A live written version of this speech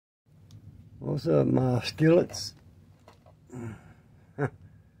What's up, my skillets?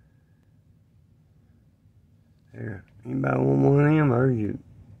 Here, anybody want one of them? Or you?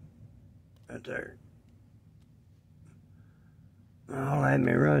 Right there. I'll at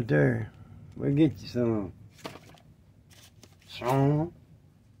me right there. We'll get you some. Some.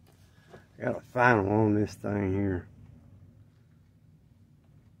 Got a final on this thing here.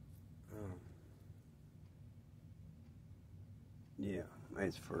 Yeah,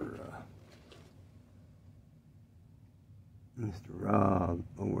 that's for Mr. Rob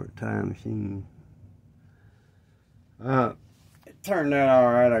over at Time Machine. It turned out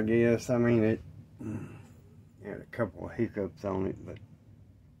alright, I guess. I mean, it had a couple of hiccups on it, but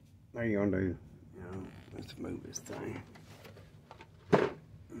what are you gonna do? You know, let's move this thing.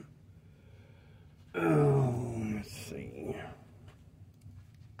 Oh, let's see.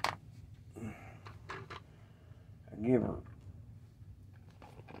 I give her,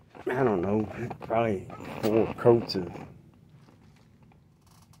 I don't know, probably 4 coats of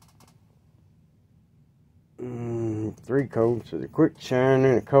 3 coats of the quick shine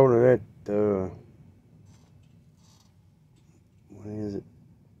and a coat of that what is it,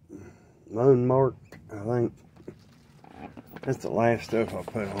 Landmark, I think. That's the last stuff I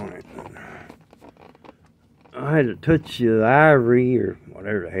put on it. I had to touch the ivory, or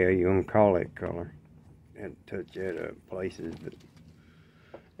whatever the hell you want to call that color. I had to touch that up places, but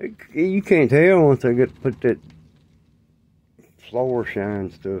you can't tell once I get to put that floor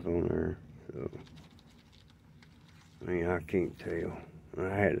shine stuff on there. So, I mean, I can't tell.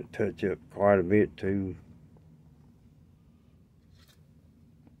 I had to touch up quite a bit too.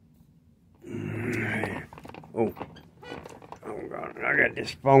 Oh God! I got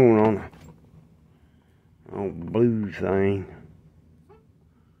this phone on a blue thing.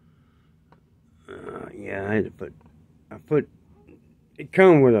 Yeah, I had to put. It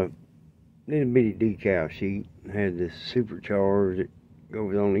come with a little bitty decal sheet. It had this supercharged. It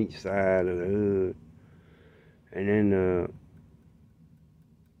goes on each side of the hood, and then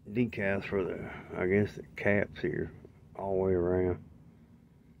decals for the, I guess, the caps here, all the way around.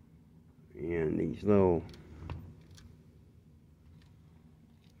 And these little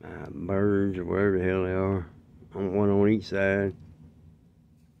birds or whatever the hell they are, one on each side.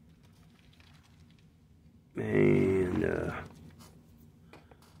 And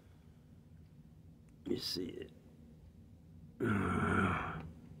you see it.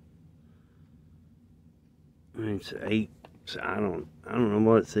 It's 8. So I don't know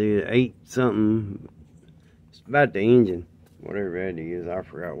what it says. 8 something. It's about the engine, whatever that is. I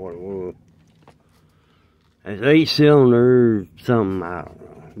forgot what it was. It's 8 cylinder something. I don't know.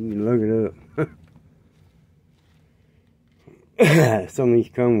 You can look it up. Some of these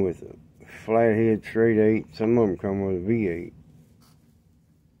come with a flathead straight 8. Some of them come with a V8.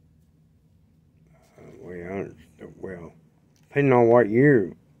 Well, depending on what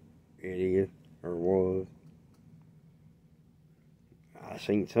year it is or was. I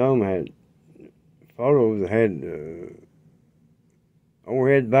seen some had photos that had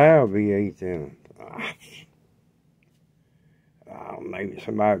overhead valve V8s in them. Maybe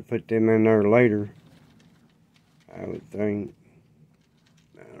somebody put them in there later, I would think.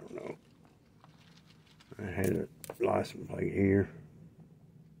 I don't know. I had a license plate here.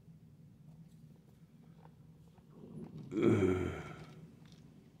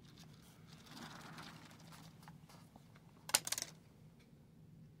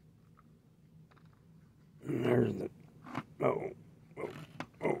 There's the,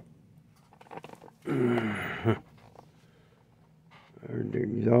 there's the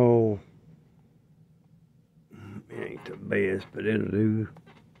exhaust. It ain't the best, but it'll do.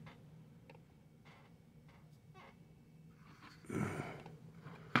 I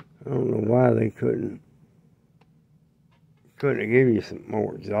don't know why they couldn't have give you some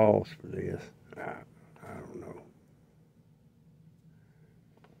more exhaust for this. I don't know.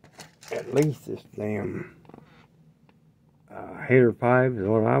 At least this damn header pipe is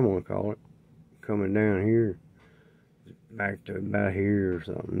what I want to call it, coming down here back to about here or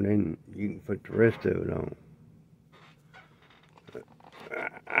something. Then you can put the rest of it on.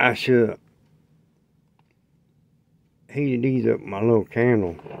 I should have heated these up with my little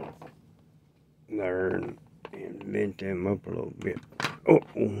candle there and bent them up a little bit.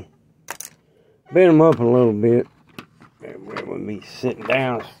 Bent them up a little bit. That would be sitting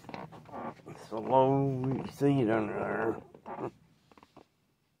down so low you can see it under there.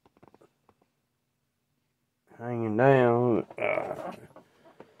 Hanging down.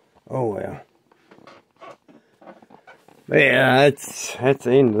 Oh well. But yeah, that's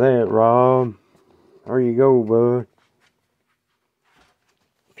the end of that, Rob. There you go, bud.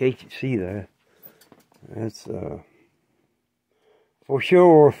 case you see that. That's for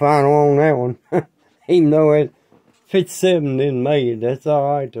sure final on that one. Even though it 57 didn't make it, that's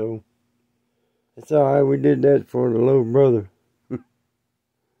alright though. That's alright, we did that for the little brother.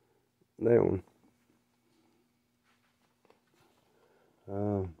 That one.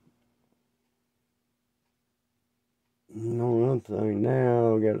 Another thing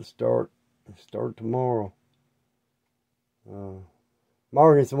now, I gotta start tomorrow.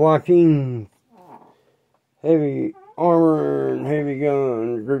 Marcus Joaquin, heavy armor and heavy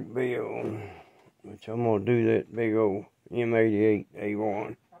gun group bill, which I'm gonna do that big old M88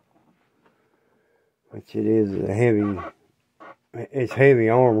 A1, which it is a heavy, it's heavy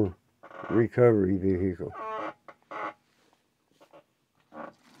armor recovery vehicle.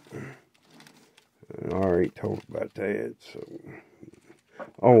 I already talked about that, so.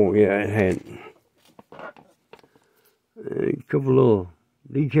 Oh yeah, it had a couple of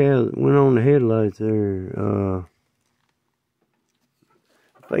decals that went on the headlights there.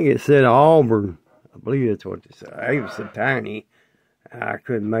 I think it said Auburn. I believe that's what it said. They were so tiny, I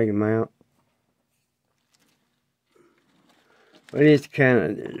couldn't make them out. But it's kind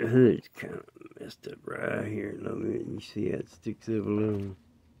of, the hood's kind of messed up right here a little bit. You see how it sticks up a little.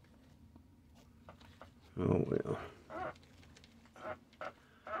 Oh well.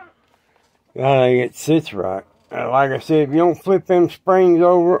 I think it sits right. Like I said, if you don't flip them springs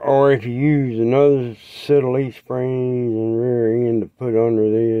over, or if you use another set of leaf springs and rear end to put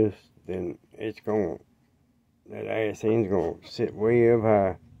under this, then it's going, that ass end's going to sit way up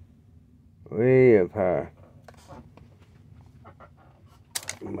high. Way up high.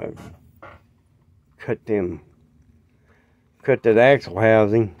 Cut that axle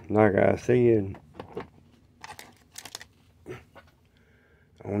housing, like I said,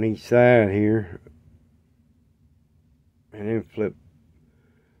 on each side here, and then flip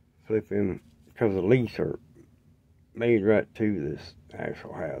them, because the leaves are made right to this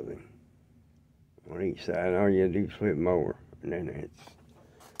axle housing on each side. All you do is flip them over, and then it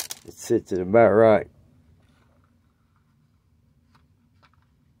sits it about right.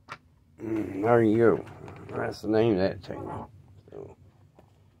 There you go. That's the name of that thing. So,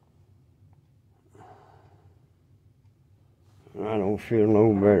 I don't feel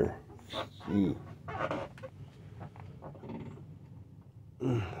no better. Gee.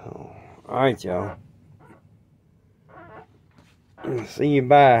 Alright, y'all. See you.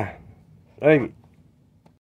 Bye. Love you.